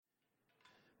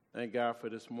Thank God for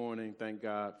this morning. Thank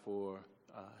God for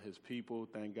his people.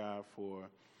 Thank God for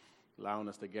allowing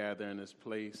us to gather in this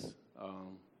place.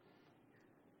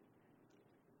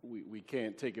 We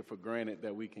can't take it for granted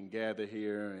that we can gather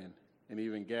here and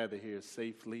even gather here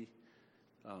safely.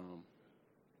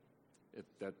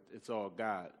 It's all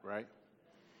God, right?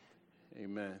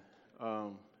 Amen.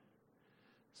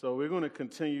 So we're going to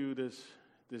continue this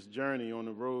journey on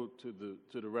the road to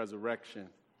the resurrection.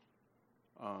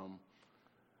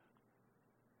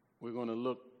 We're going to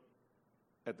look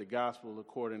at the gospel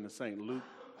according to St. Luke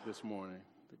this morning.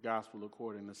 The gospel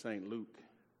according to St. Luke.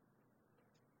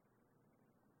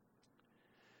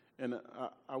 And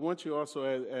I want you also,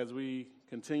 as we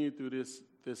continue through this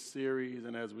series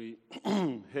and as we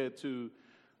head to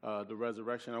the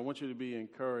resurrection, I want you to be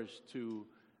encouraged to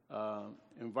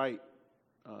invite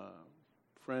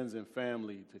friends and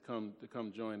family to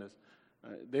come join us.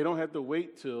 They don't have to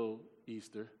wait till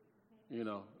Easter,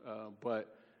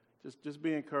 but just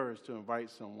be encouraged to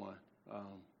invite someone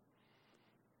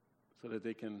so that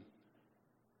they can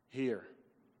hear.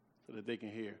 The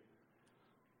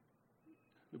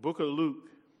book of Luke,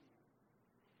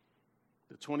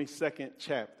 the 22nd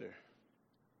chapter.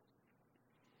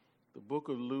 The book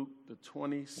of Luke, the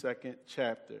 22nd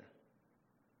chapter.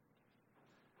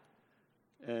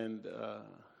 And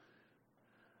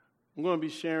I'm going to be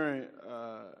sharing,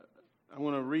 I'm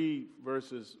going to read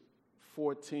verses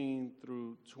 14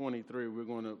 through 23. We're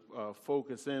going to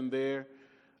focus in there.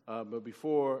 But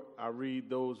before I read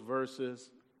those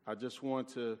verses, I just want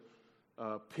to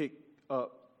pick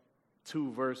up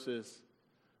two verses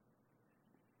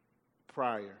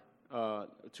prior.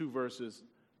 Verse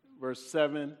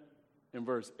 7 and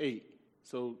verse 8.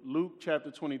 So Luke chapter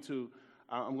 22,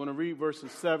 I'm going to read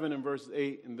verses 7 and verse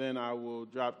 8, and then I will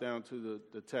drop down to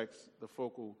the text, the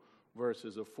focal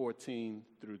verses of 14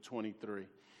 through 23.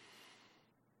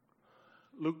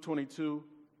 Luke 22,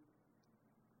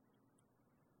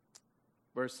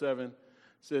 verse 7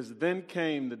 says, "Then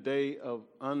came the day of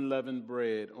unleavened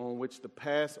bread on which the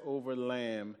Passover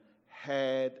lamb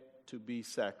had to be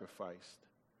sacrificed.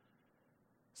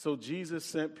 So Jesus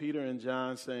sent Peter and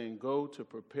John, saying, 'Go to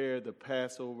prepare the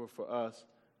Passover for us,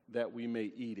 that we may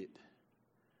eat it.'"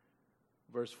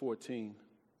 Verse 14.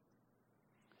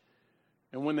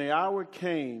 "And when the hour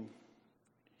came,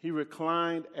 he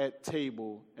reclined at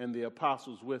table, and the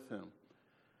apostles with him.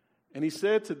 And he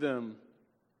said to them,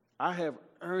 'I have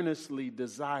earnestly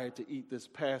desired to eat this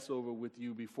Passover with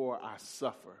you before I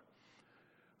suffer.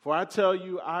 For I tell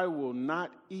you, I will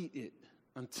not eat it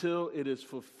until it is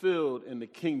fulfilled in the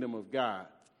kingdom of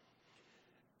God.'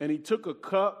 And he took a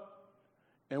cup,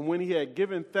 and when he had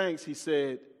given thanks, he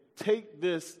said, 'Take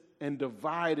this and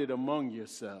divide it among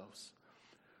yourselves.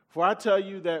 For I tell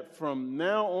you that from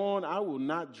now on I will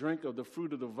not drink of the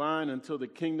fruit of the vine until the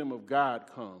kingdom of God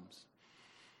comes.'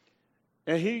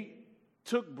 And he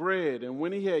took bread, and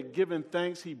when he had given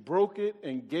thanks, he broke it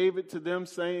and gave it to them,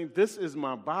 saying, 'This is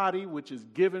my body, which is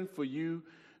given for you.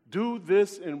 Do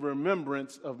this in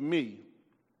remembrance of me.'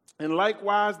 And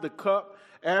likewise the cup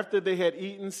after they had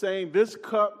eaten, saying, 'This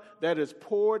cup that is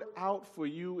poured out for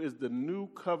you is the new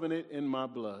covenant in my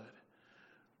blood.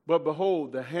 But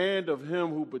behold, the hand of him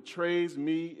who betrays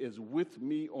me is with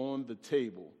me on the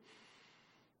table.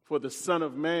 For the Son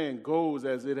of Man goes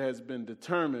as it has been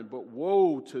determined, but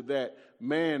woe to that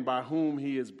man by whom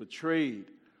he is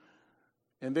betrayed.'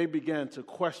 And they began to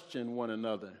question one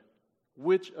another,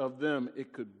 which of them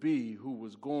it could be who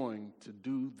was going to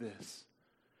do this."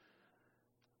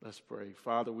 Let's pray.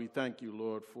 Father, we thank you,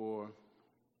 Lord, for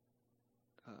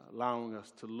allowing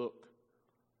us to look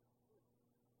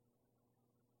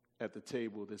at the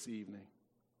table this evening.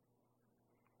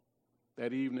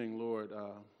 That evening, Lord,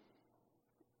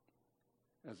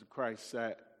 as Christ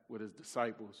sat with his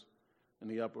disciples in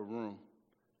the upper room,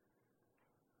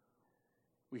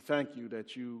 we thank you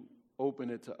that you open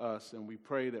it to us, and we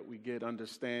pray that we get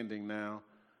understanding now,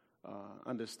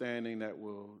 understanding that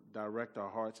will direct our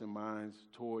hearts and minds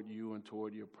toward you and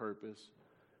toward your purpose,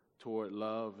 toward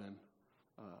love and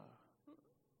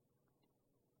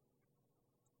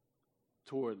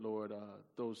toward, Lord,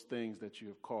 those things that you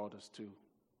have called us to.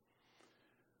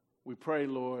 We pray,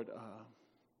 Lord,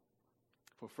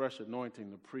 for fresh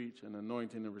anointing to preach and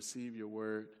anointing to receive your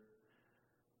word.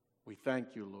 We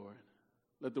thank you, Lord.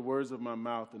 Let the words of my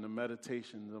mouth and the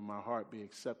meditations of my heart be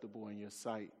acceptable in your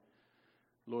sight.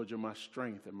 Lord, you're my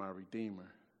strength and my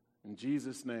redeemer. In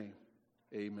Jesus' name,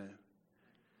 amen.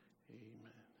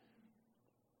 Amen.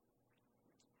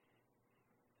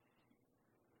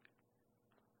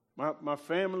 My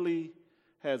family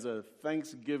has a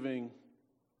Thanksgiving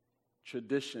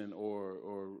tradition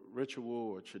or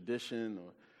ritual or tradition.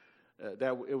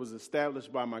 that it was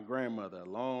established by my grandmother a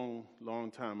long, long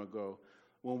time ago.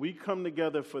 When we come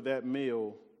together for that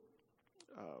meal,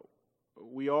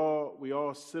 we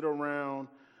all sit around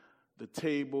the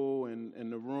table and in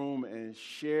the room and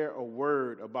share a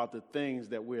word about the things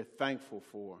that we're thankful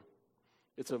for.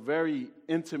 It's a very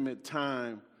intimate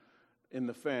time in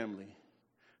the family.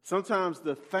 Sometimes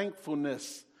the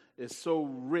thankfulness is so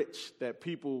rich that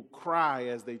people cry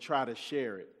as they try to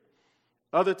share it.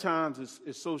 Other times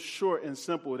it's so short and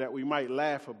simple that we might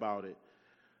laugh about it.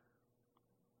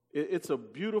 It's a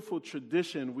beautiful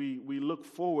tradition we look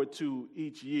forward to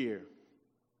each year.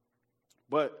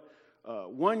 But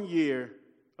one year,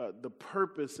 the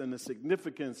purpose and the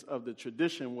significance of the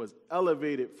tradition was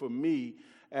elevated for me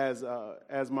as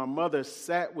my mother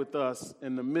sat with us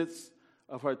in the midst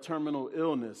of her terminal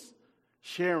illness,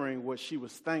 sharing what she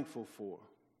was thankful for.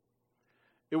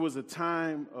 It was a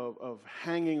time of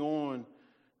hanging on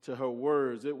to her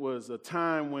words. It was a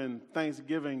time when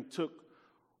Thanksgiving took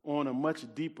on a much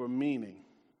deeper meaning.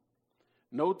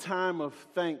 No time of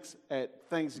thanks at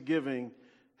Thanksgiving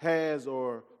has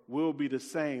or will be the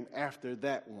same after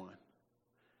that one.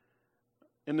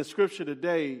 In the scripture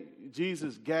today,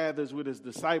 Jesus gathers with his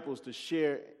disciples to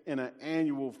share in an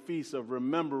annual feast of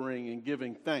remembering and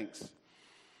giving thanks.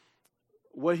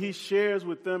 What he shares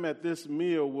with them at this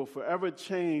meal will forever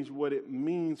change what it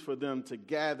means for them to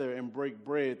gather and break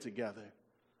bread together.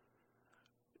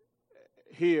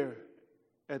 Here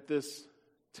at this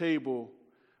table,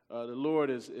 the Lord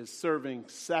is serving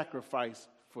sacrifice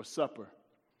for supper.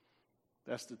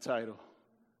 That's the title.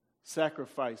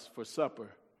 Sacrifice for supper.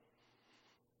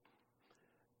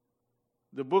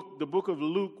 The book of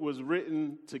Luke was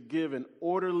written to give an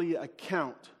orderly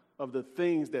account of the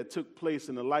things that took place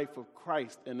in the life of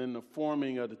Christ and in the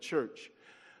forming of the church,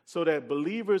 so that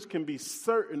believers can be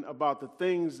certain about the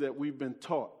things that we've been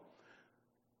taught.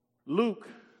 Luke,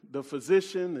 the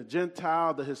physician, the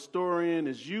Gentile, the historian,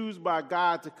 is used by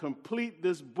God to complete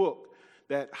this book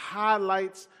that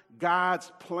highlights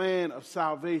God's plan of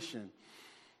salvation.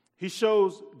 He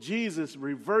shows Jesus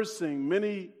reversing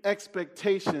many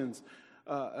expectations,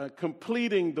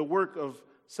 completing the work of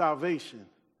salvation.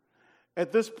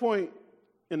 At this point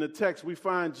in the text, we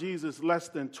find Jesus less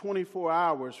than 24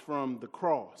 hours from the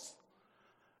cross.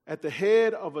 At the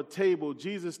head of a table,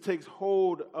 Jesus takes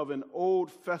hold of an old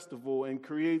festival and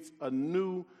creates a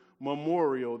new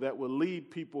memorial that will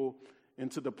lead people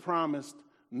into the promised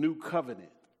new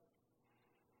covenant.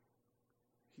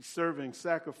 He's serving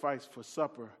sacrifice for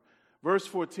supper. Verse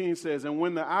 14 says, "And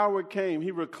when the hour came,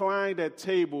 he reclined at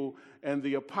table and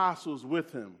the apostles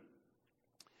with him."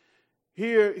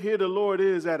 Here the Lord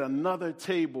is at another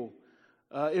table.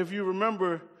 If you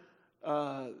remember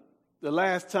the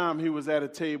last time he was at a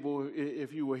table,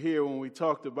 if you were here when we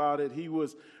talked about it, he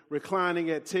was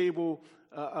reclining at table.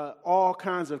 All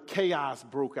kinds of chaos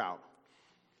broke out.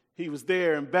 He was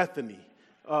there in Bethany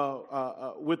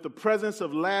with the presence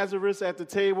of Lazarus at the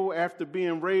table after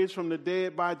being raised from the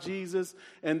dead by Jesus,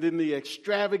 and then the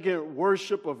extravagant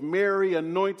worship of Mary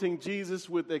anointing Jesus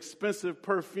with expensive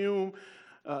perfume.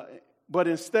 But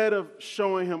instead of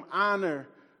showing him honor,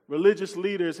 religious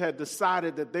leaders had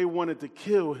decided that they wanted to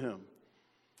kill him.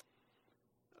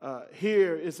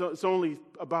 Here, it's only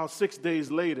about 6 days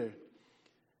later.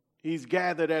 He's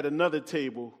gathered at another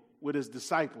table with his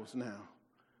disciples now.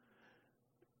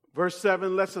 Verse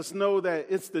 7 lets us know that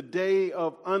it's the day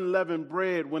of unleavened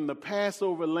bread when the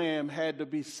Passover lamb had to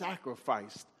be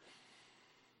sacrificed.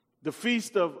 The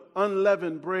Feast of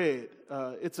Unleavened Bread,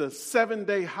 it's a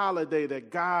 7-day holiday that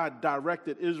God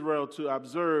directed Israel to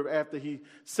observe after he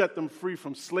set them free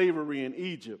from slavery in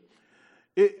Egypt.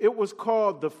 It was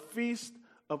called the Feast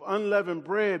of Unleavened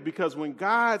Bread because when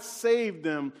God saved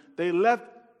them, they left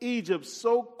Egypt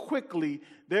so quickly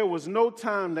there was no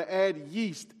time to add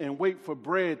yeast and wait for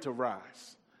bread to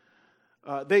rise.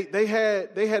 They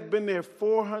had been there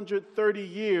 430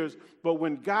 years, but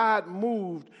when God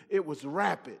moved, it was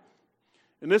rapid.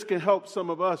 And this can help some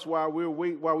of us while we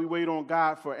wait on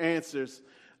God for answers.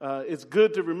 It's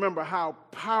good to remember how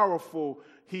powerful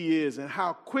he is and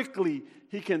how quickly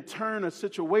he can turn a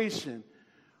situation,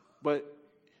 but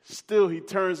still he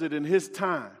turns it in his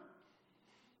time.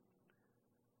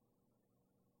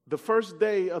 The first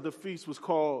day of the feast was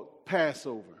called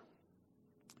Passover,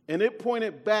 and it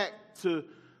pointed back to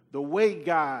the way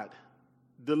God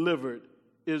delivered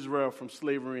Israel from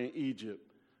slavery in Egypt.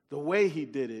 The way he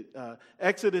did it.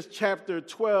 Exodus chapter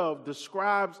 12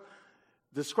 describes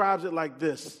it like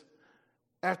this.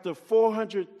 After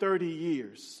 430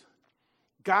 years,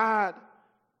 God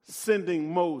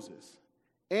sending Moses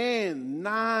and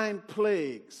 9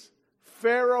 plagues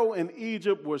Pharaoh in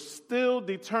Egypt was still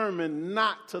determined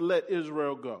not to let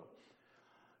Israel go.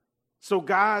 So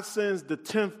God sends the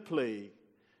 10th plague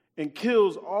and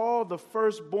kills all the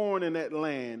firstborn in that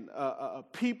land,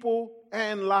 people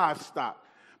and livestock.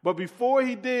 But before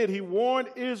he did, he warned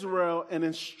Israel and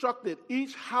instructed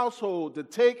each household to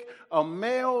take a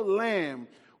male lamb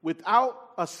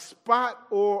without a spot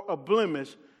or a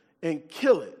blemish and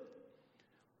kill it.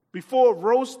 Before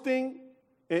roasting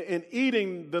and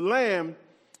eating the lamb,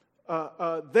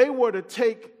 they were to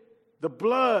take the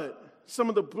blood, some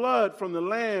of the blood from the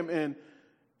lamb,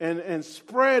 and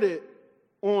spread it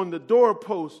on the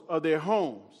doorposts of their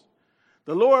homes.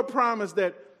 The Lord promised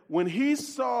that when he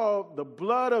saw the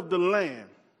blood of the lamb,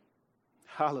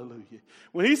 hallelujah,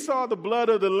 when he saw the blood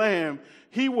of the lamb,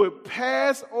 he would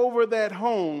pass over that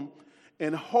home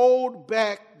and hold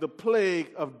back the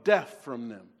plague of death from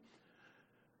them.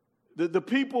 The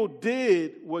people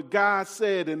did what God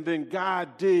said, and then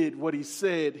God did what he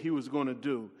said he was going to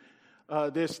do.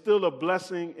 There's still a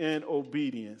blessing in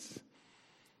obedience.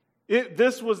 It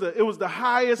was the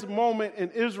highest moment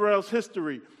in Israel's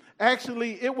history.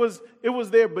 Actually, it was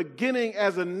their beginning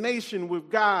as a nation with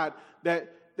God.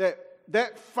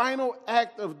 That final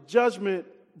act of judgment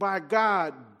by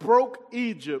God broke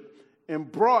Egypt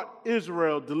and brought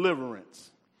Israel deliverance.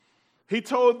 He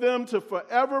told them to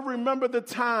forever remember the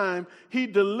time he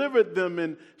delivered them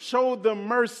and showed them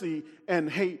mercy and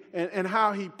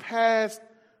how he passed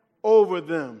over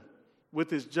them with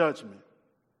his judgment.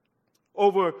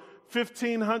 Over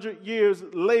 1,500 years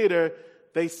later,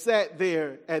 they sat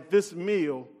there at this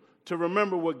meal to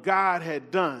remember what God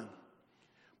had done.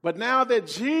 But now that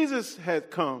Jesus has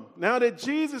come, now that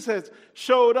Jesus has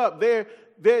showed up, they're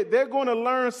going to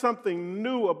learn something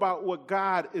new about what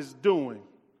God is doing.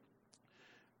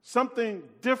 Something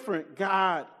different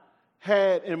God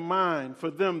had in mind for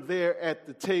them there at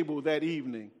the table that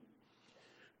evening.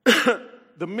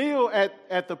 The meal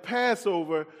at the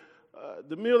Passover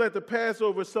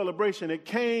celebration, it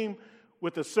came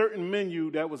with a certain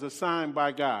menu that was assigned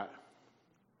by God.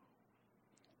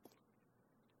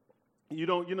 You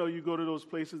go to those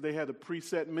places, they have the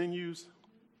preset menus.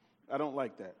 I don't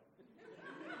like that.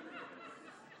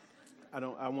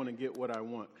 I want to get what I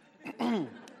want.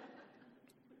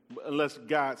 Unless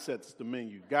God sets the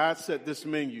menu. God set this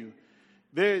menu.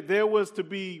 There was to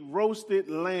be roasted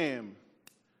lamb,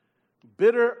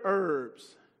 bitter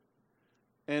herbs,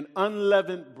 and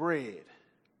unleavened bread.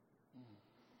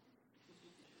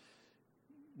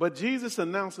 But Jesus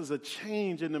announces a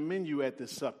change in the menu at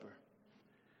this supper.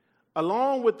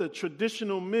 Along with the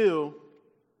traditional meal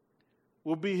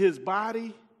will be his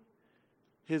body,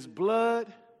 his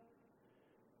blood,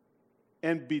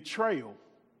 and betrayal.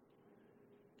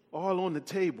 All on the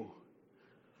table.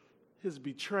 His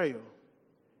betrayal.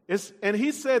 And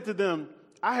he said to them,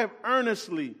 I have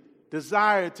earnestly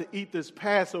desired to eat this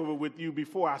Passover with you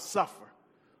before I suffer.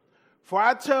 For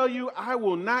I tell you, I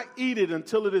will not eat it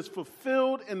until it is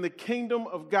fulfilled in the kingdom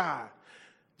of God.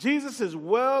 Jesus is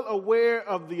well aware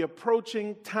of the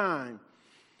approaching time,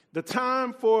 the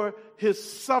time for his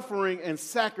suffering and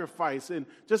sacrifice. And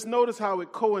just notice how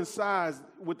it coincides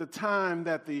with the time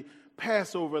that the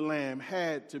Passover lamb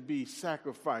had to be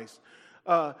sacrificed.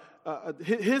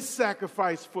 His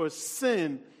sacrifice for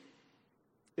sin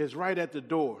is right at the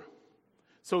door.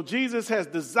 So Jesus has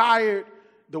desired,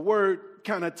 the word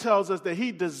kind of tells us that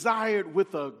he desired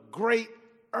with a great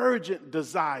urgent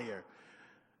desire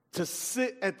to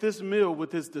sit at this meal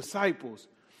with his disciples.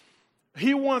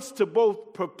 He wants to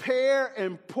both prepare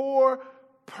and pour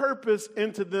purpose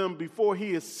into them before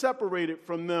he is separated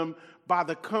from them by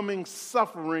the coming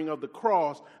suffering of the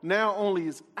cross, now only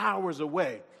is hours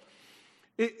away.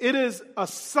 It is a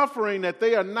suffering that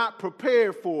they are not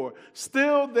prepared for.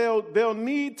 Still, they'll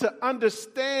need to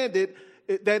understand that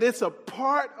it's a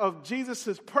part of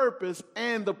Jesus' purpose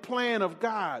and the plan of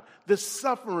God, this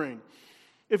suffering.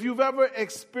 If you've ever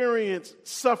experienced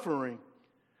suffering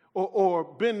or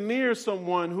been near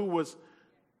someone who was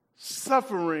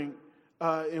suffering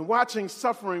and watching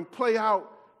suffering play out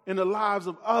in the lives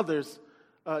of others,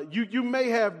 you may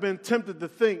have been tempted to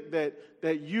think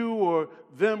that you or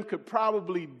them could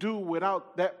probably do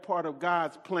without that part of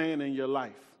God's plan in your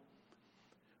life.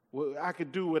 Well, I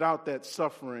could do without that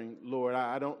suffering, Lord.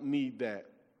 I don't need that.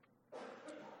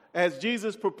 As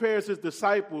Jesus prepares his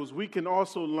disciples, we can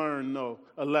also learn,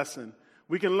 a lesson.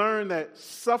 We can learn that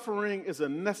suffering is a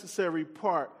necessary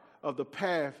part of the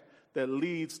path that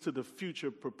leads to the future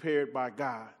prepared by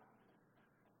God.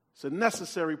 It's a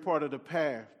necessary part of the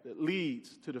path that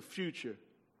leads to the future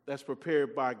that's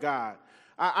prepared by God.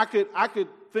 I could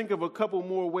think of a couple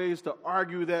more ways to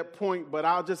argue that point, but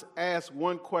I'll just ask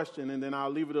one question and then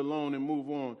I'll leave it alone and move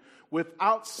on.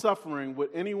 Without suffering, would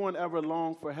anyone ever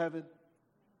long for heaven?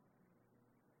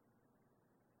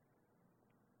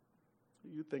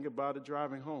 You think about it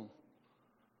driving home.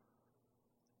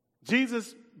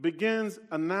 Jesus begins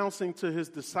announcing to his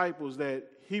disciples that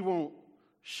he won't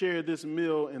share this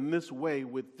meal in this way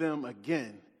with them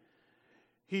again.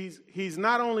 He's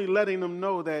not only letting them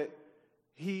know that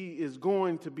he is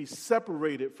going to be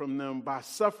separated from them by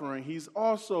suffering, he's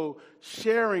also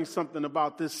sharing something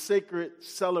about this sacred,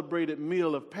 celebrated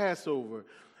meal of Passover.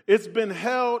 It's been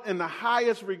held in the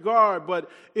highest regard,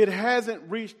 but it hasn't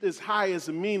reached its highest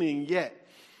meaning yet.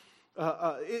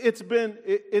 It's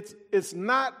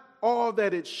not all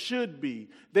that it should be.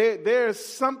 There's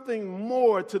something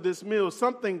more to this meal,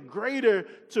 something greater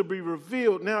to be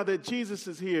revealed now that Jesus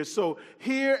is here. So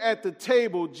here at the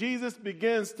table, Jesus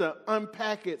begins to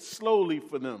unpack it slowly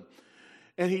for them.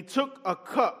 And he took a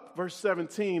cup, verse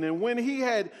 17, and when he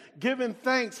had given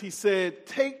thanks, he said,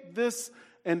 "Take this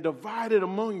and divide it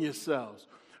among yourselves.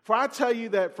 For I tell you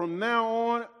that from now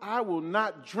on, I will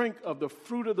not drink of the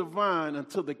fruit of the vine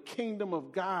until the kingdom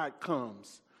of God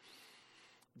comes."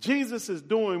 Jesus is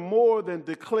doing more than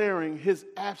declaring his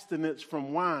abstinence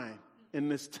from wine in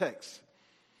this text.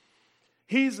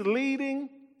 He's leading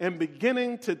and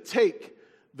beginning to take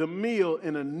the meal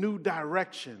in a new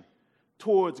direction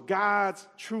towards God's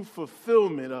true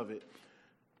fulfillment of it.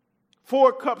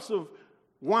 4 cups of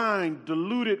wine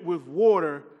diluted with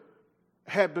water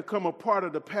had become a part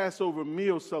of the Passover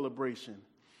meal celebration.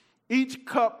 Each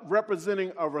cup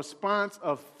representing a response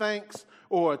of thanks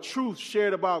or a truth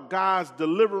shared about God's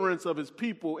deliverance of his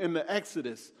people in the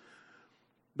Exodus.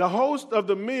 The host of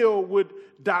the meal would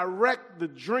direct the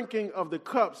drinking of the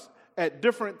cups at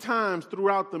different times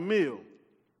throughout the meal.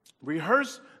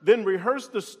 Rehearse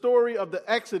the story of the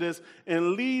Exodus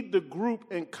and lead the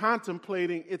group in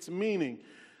contemplating its meaning.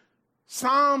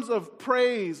 Psalms of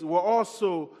praise were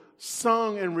also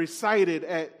sung and recited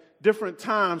at different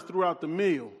times throughout the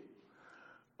meal.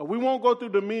 We won't go through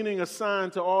the meaning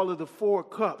assigned to all of the 4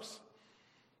 cups,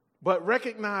 but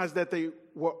recognize that they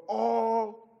were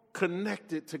all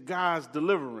connected to God's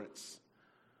deliverance.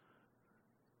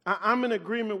 I'm in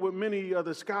agreement with many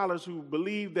other scholars who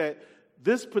believe that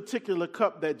this particular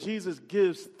cup that Jesus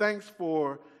gives thanks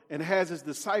for and has his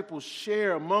disciples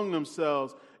share among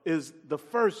themselves is the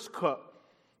first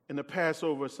cup in the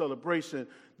Passover celebration.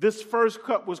 This first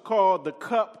cup was called the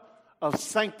cup of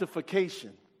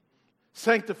sanctification.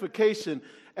 Sanctification,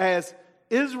 as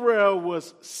Israel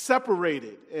was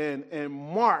separated and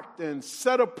marked and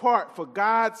set apart for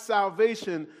God's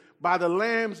salvation by the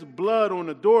Lamb's blood on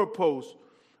the doorpost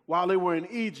while they were in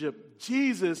Egypt.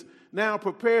 Jesus now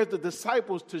prepares the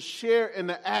disciples to share in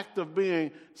the act of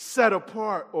being set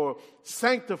apart or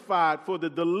sanctified for the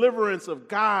deliverance of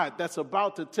God that's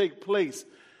about to take place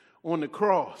on the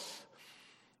cross.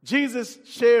 Jesus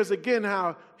shares again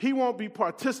how he won't be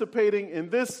participating in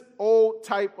this old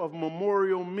type of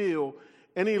memorial meal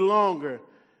any longer,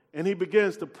 and he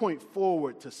begins to point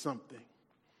forward to something.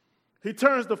 He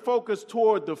turns the focus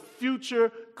toward the future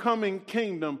coming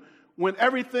kingdom when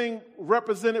everything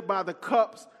represented by the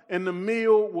cups and the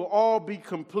meal will all be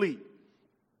complete.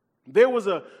 There was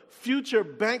a future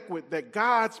banquet that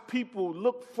God's people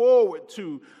looked forward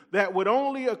to that would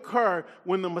only occur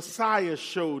when the Messiah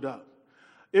showed up.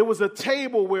 It was a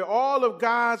table where all of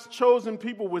God's chosen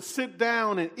people would sit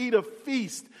down and eat a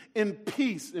feast in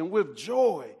peace and with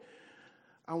joy.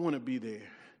 I want to be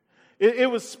there. It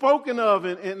was spoken of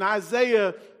in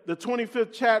Isaiah, the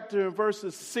 25th chapter, in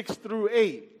verses 6 through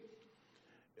 8.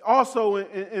 Also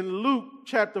in Luke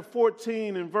chapter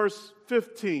 14 and verse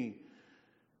 15.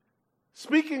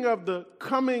 Speaking of the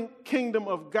coming kingdom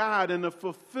of God and the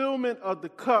fulfillment of the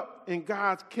cup in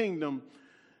God's kingdom,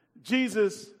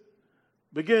 Jesus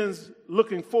begins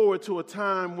looking forward to a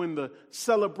time when the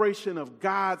celebration of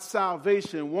God's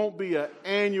salvation won't be an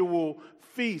annual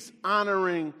feast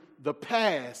honoring the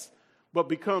past, but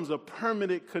becomes a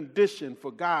permanent condition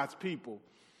for God's people.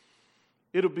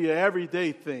 It'll be an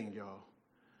everyday thing, y'all,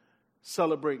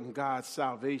 celebrating God's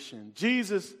salvation.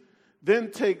 Jesus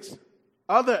then takes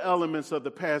other elements of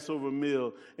the Passover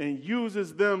meal and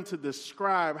uses them to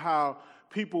describe how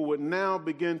people would now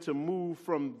begin to move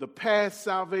from the past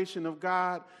salvation of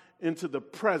God into the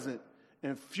present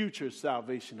and future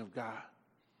salvation of God.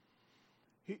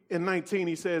 In 19,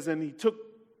 he says, "And he took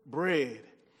bread,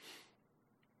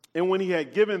 and when he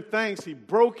had given thanks, he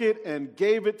broke it and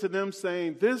gave it to them,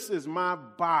 saying, 'This is my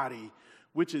body,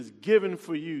 which is given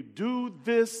for you. Do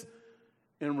this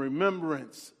in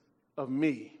remembrance of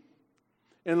me.'"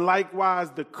 and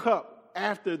likewise the cup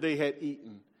after they had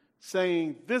eaten,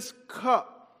 saying, "This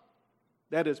cup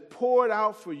that is poured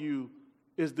out for you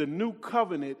is the new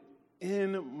covenant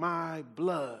in my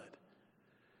blood."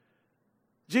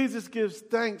 Jesus gives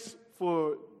thanks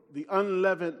for the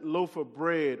unleavened loaf of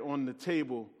bread on the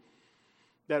table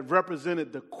that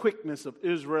represented the quickness of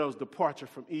Israel's departure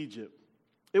from Egypt.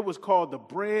 It was called the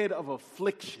bread of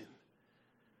affliction.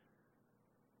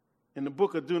 In the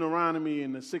book of Deuteronomy,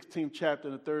 in the 16th chapter,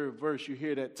 and the 3rd verse, you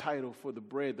hear that title for the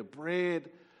bread. The bread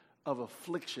of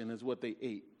affliction is what they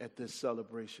ate at this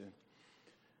celebration.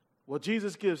 Well,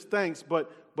 Jesus gives thanks, but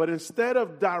instead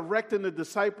of directing the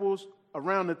disciples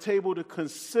around the table to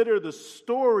consider the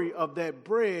story of that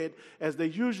bread, as they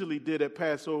usually did at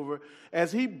Passover,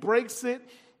 as he breaks it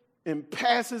and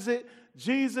passes it,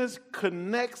 Jesus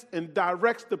connects and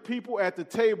directs the people at the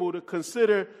table to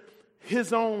consider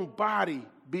his own body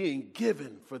being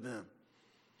given for them.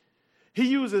 He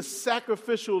uses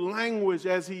sacrificial language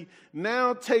as he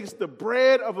now takes the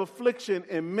bread of affliction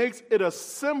and makes it a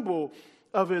symbol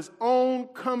of his own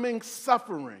coming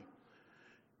suffering.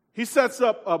 He sets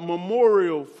up a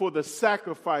memorial for the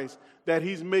sacrifice that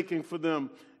he's making for them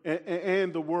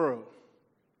and the world,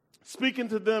 speaking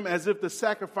to them as if the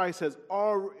sacrifice has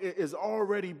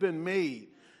already been made,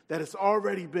 that it's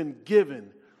already been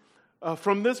given.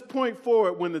 From this point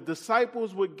forward, when the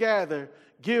disciples would gather,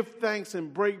 give thanks,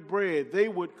 and break bread, they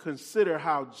would consider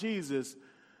how Jesus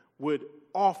would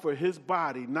offer his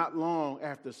body not long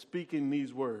after speaking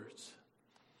these words.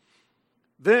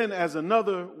 Then, as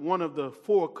another one of the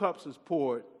 4 cups is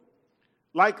poured,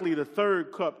 likely the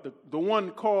 3rd cup, the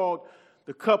one called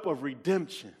the cup of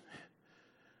redemption,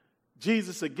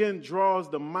 Jesus again draws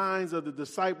the minds of the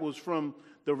disciples from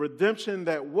the redemption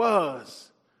that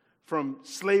was from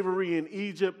slavery in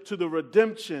Egypt to the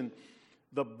redemption,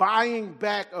 the buying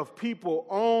back of people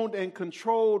owned and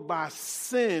controlled by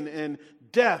sin and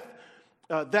death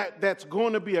that's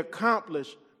going to be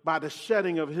accomplished by the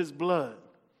shedding of his blood.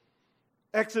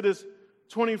 Exodus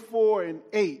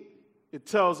 24:8, it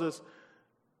tells us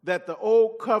that the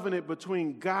old covenant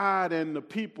between God and the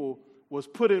people was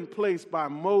put in place by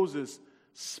Moses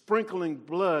sprinkling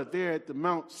blood there at the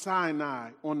Mount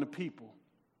Sinai on the people.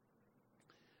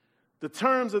 The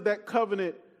terms of that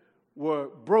covenant were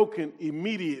broken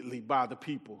immediately by the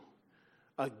people.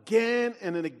 Again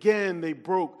and again they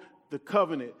broke the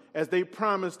covenant as they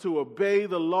promised to obey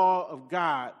the law of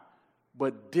God,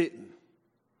 but didn't.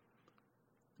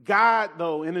 God,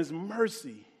 though, in his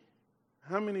mercy,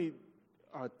 how many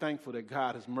are thankful that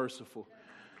God is merciful?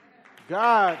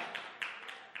 God,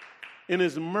 in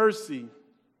his mercy,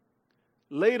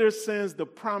 later sends the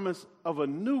promise of a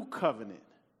new covenant,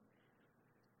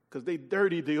 because they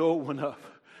dirtied the old one up.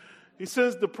 He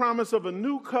sends the promise of a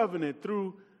new covenant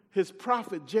through his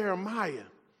prophet Jeremiah,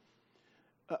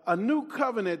 a new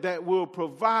covenant that will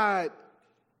provide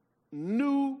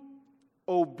new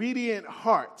obedient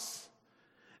hearts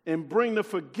and bring the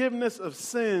forgiveness of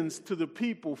sins to the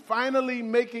people, finally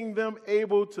making them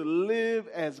able to live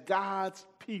as God's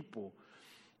people.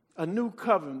 A new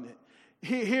covenant.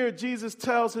 Here Jesus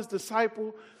tells his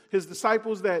disciples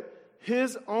that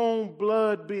his own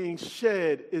blood being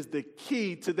shed is the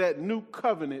key to that new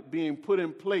covenant being put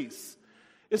in place.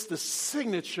 It's the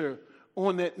signature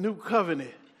on that new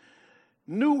covenant.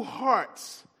 New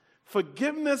hearts,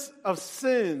 forgiveness of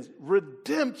sins,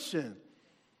 redemption.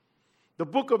 The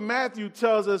book of Matthew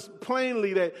tells us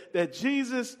plainly that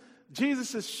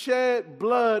Jesus' shed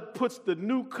blood puts the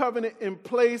new covenant in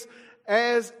place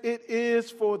as it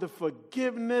is for the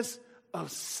forgiveness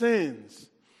of sins.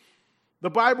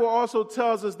 The Bible also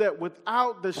tells us that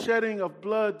without the shedding of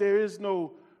blood, there is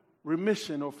no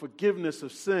remission or forgiveness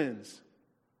of sins.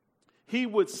 He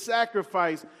would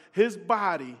sacrifice his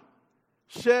body,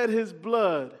 shed his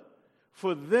blood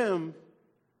for them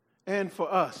and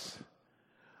for us.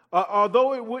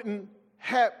 Although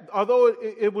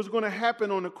it was going to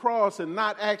happen on the cross and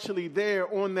not actually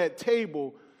there on that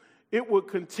table, it would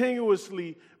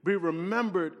continuously be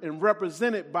remembered and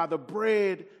represented by the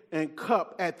bread and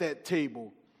cup at that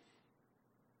table,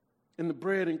 and the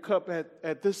bread and cup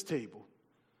at this table.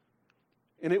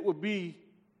 And it would be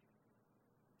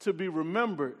to be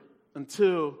remembered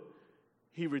until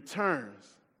he returns.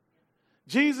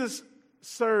 Jesus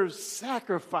serves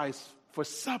sacrifice for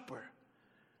supper.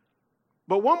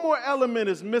 But one more element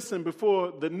is missing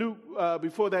before that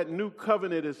new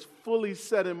covenant is fully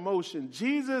set in motion.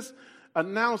 Jesus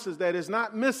announces that it's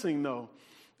not missing, though.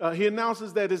 He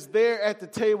announces that it's there at the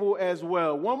table as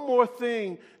well. One more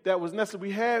thing that was necessary.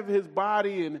 We have his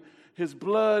body and his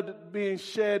blood being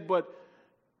shed, but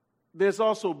there's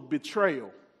also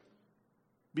betrayal.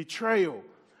 Betrayal.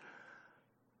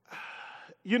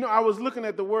 I was looking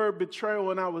at the word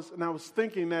betrayal, and I was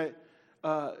thinking that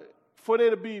for there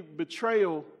to be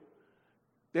betrayal,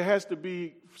 there has to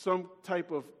be some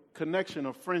type of connection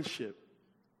or friendship.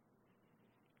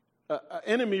 An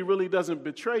enemy really doesn't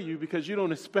betray you because you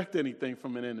don't expect anything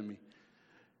from an enemy.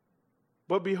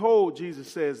 But behold, Jesus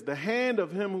says, the hand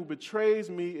of him who betrays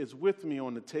me is with me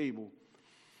on the table.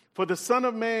 For the Son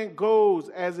of Man goes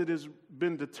as it has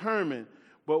been determined,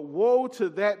 but woe to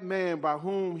that man by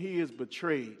whom he is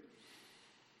betrayed.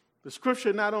 The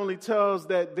scripture not only tells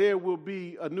that there will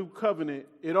be a new covenant,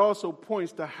 it also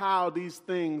points to how these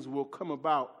things will come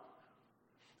about.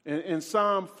 In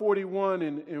Psalm 41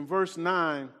 in verse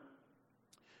 9,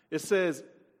 it says,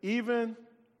 even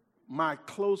my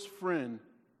close friend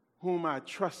whom I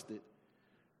trusted,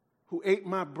 who ate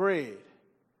my bread,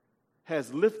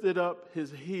 has lifted up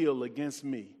his heel against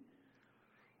me.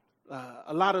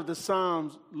 A lot of the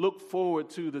Psalms look forward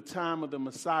to the time of the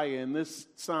Messiah, and this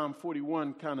Psalm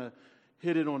 41 kind of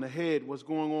hit it on the head, what's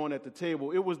going on at the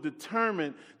table. It was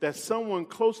determined that someone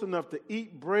close enough to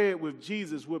eat bread with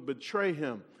Jesus would betray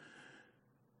him.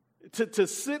 To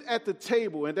sit at the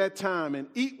table at that time and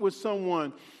eat with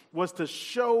someone was to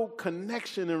show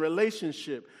connection and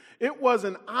relationship. It was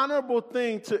an honorable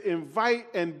thing to invite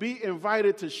and be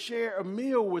invited to share a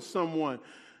meal with someone.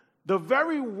 The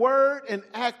very word and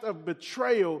act of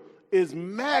betrayal is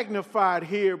magnified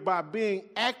here by being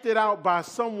acted out by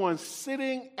someone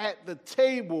sitting at the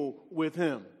table with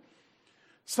him.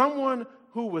 Someone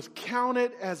who was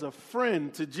counted as a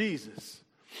friend to Jesus.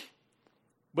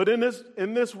 But in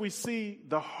this we see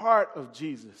the heart of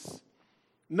Jesus.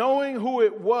 Knowing who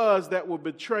it was that would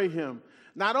betray him,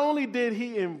 not only did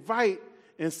he invite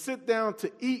and sit down to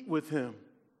eat with him,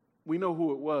 we know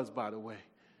who it was, by the way,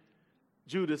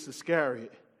 Judas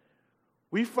Iscariot.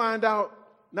 We find out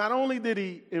not only did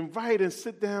he invite and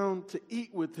sit down to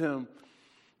eat with him,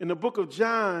 in the book of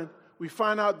John, we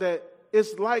find out that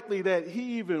it's likely that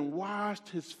he even washed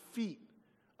his feet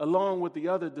along with the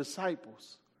other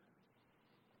disciples.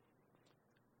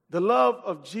 The love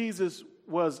of Jesus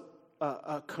was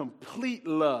a complete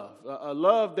love, a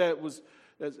love that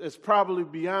is probably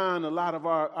beyond a lot of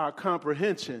our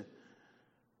comprehension,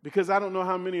 because I don't know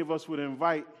how many of us would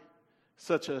invite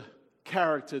such a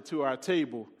character to our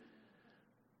table.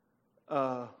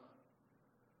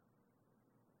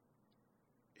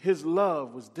 His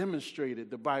love was demonstrated,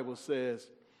 the Bible says.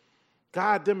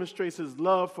 God demonstrates his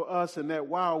love for us, and that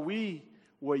while we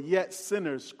were yet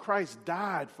sinners, Christ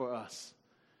died for us.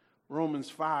 Romans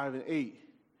 5 and 8.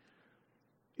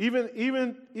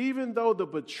 Even though the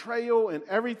betrayal and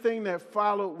everything that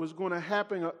followed was going to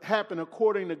happen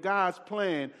according to God's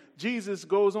plan, Jesus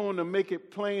goes on to make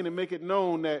it plain and make it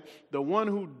known that the one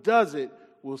who does it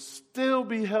will still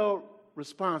be held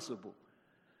responsible.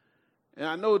 And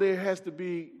I know there has to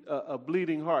be a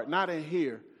bleeding heart, not in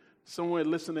here, somewhere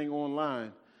listening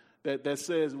online, that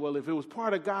says, well, if it was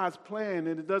part of God's plan,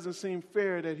 then it doesn't seem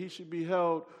fair that he should be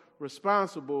held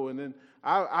responsible. And then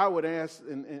I would ask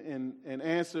and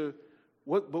answer,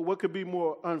 what could be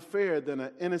more unfair than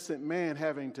an innocent man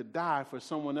having to die for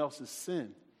someone else's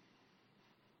sin?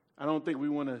 I don't think we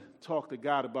want to talk to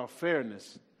God about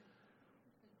fairness.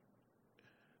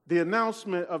 The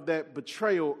announcement of that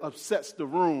betrayal upsets the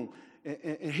room.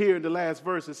 And here in the last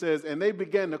verse it says, and they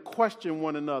began to question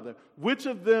one another, which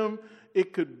of them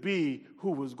it could be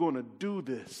who was going to do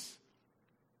this.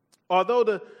 Although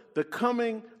the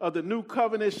coming of the new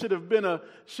covenant should have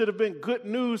been good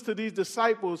news to these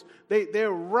disciples,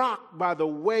 they're rocked by the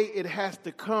way it has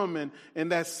to come,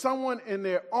 and that someone in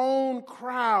their own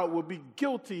crowd will be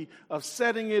guilty of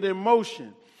setting it in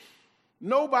motion.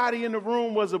 Nobody in the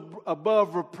room was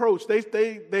above reproach.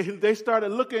 They started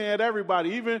looking at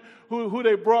everybody, even who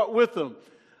they brought with them.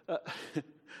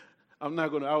 I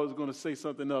was going to say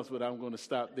something else, but I'm going to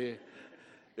stop there.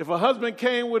 If a husband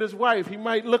came with his wife, he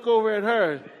might look over at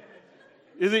her.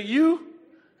 Is it you?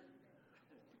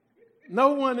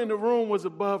 No one in the room was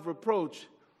above reproach.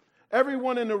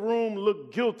 Everyone in the room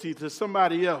looked guilty to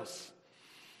somebody else.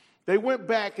 They went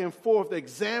back and forth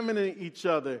examining each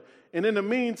other. And in the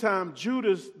meantime,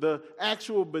 Judas, the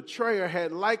actual betrayer,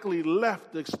 had likely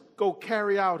left to go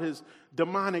carry out his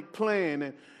demonic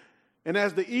plan. And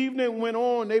as the evening went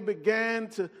on, they began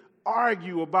to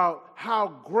argue about how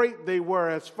great they were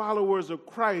as followers of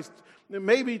Christ,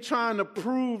 maybe trying to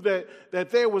prove that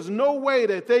there was no way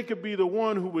that they could be the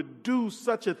one who would do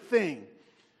such a thing.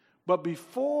 But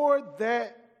before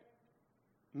that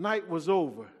night was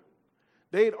over,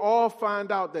 they'd all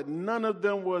find out that none of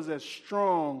them was as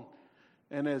strong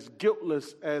and as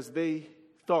guiltless as they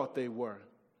thought they were.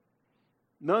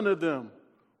 None of them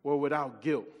were without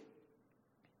guilt.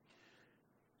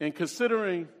 And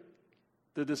considering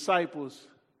the disciples,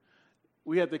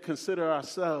 we have to consider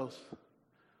ourselves.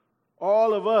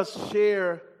 All of us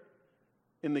share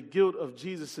in the guilt of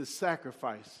Jesus'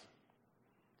 sacrifice.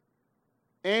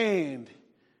 And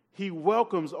he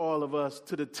welcomes all of us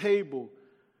to the table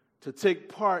to take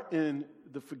part in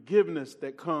the forgiveness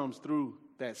that comes through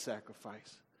that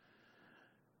sacrifice.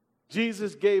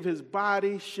 Jesus gave his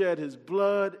body, shed his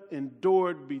blood,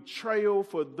 endured betrayal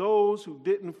for those who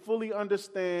didn't fully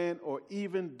understand or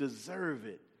even deserve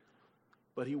it.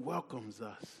 But he welcomes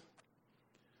us.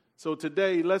 So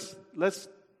today, let's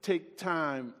take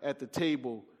time at the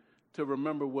table to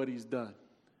remember what he's done.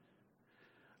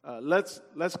 Let's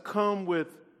come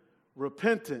with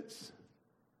repentance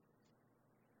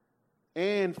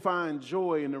and find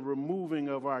joy in the removing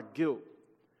of our guilt.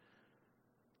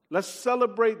 Let's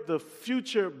celebrate the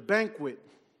future banquet,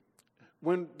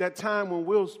 when that time when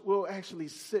we'll actually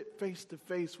sit face to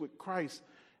face with Christ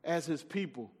as his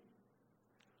people.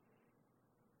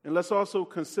 And let's also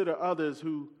consider others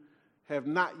who have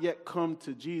not yet come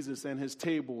to Jesus and his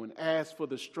table and ask for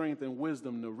the strength and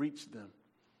wisdom to reach them.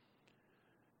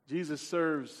 Jesus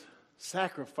serves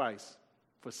sacrifice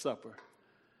for supper.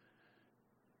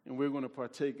 And we're going to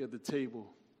partake of the table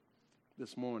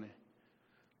this morning.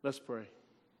 Let's pray.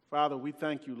 Father, we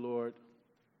thank you, Lord.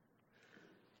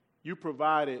 You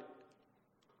provided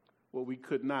what we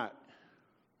could not.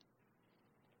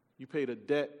 You paid a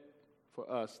debt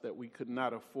for us that we could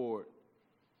not afford.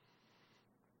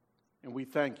 And we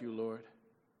thank you, Lord.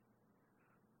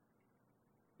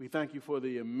 We thank you for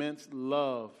the immense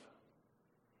love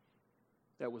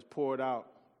that was poured out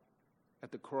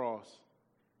at the cross.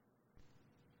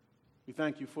 We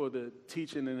thank you for the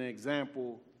teaching and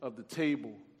example of the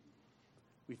table.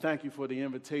 We thank you for the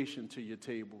invitation to your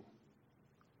table.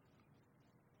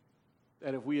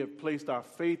 That if we have placed our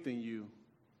faith in you,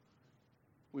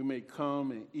 we may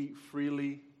come and eat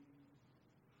freely,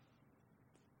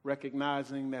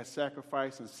 recognizing that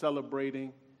sacrifice and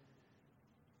celebrating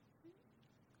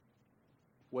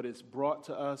what it's brought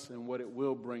to us and what it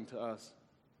will bring to us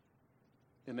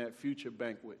in that future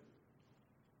banquet.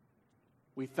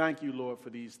 We thank you, Lord, for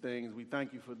these things. We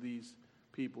thank you for these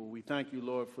people. We thank you,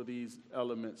 Lord, for these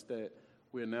elements that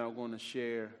we're now going to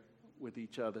share with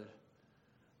each other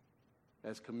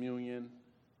as communion,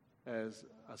 as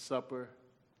a supper,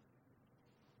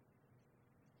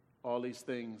 all these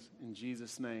things in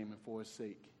Jesus' name and for his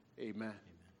sake. Amen.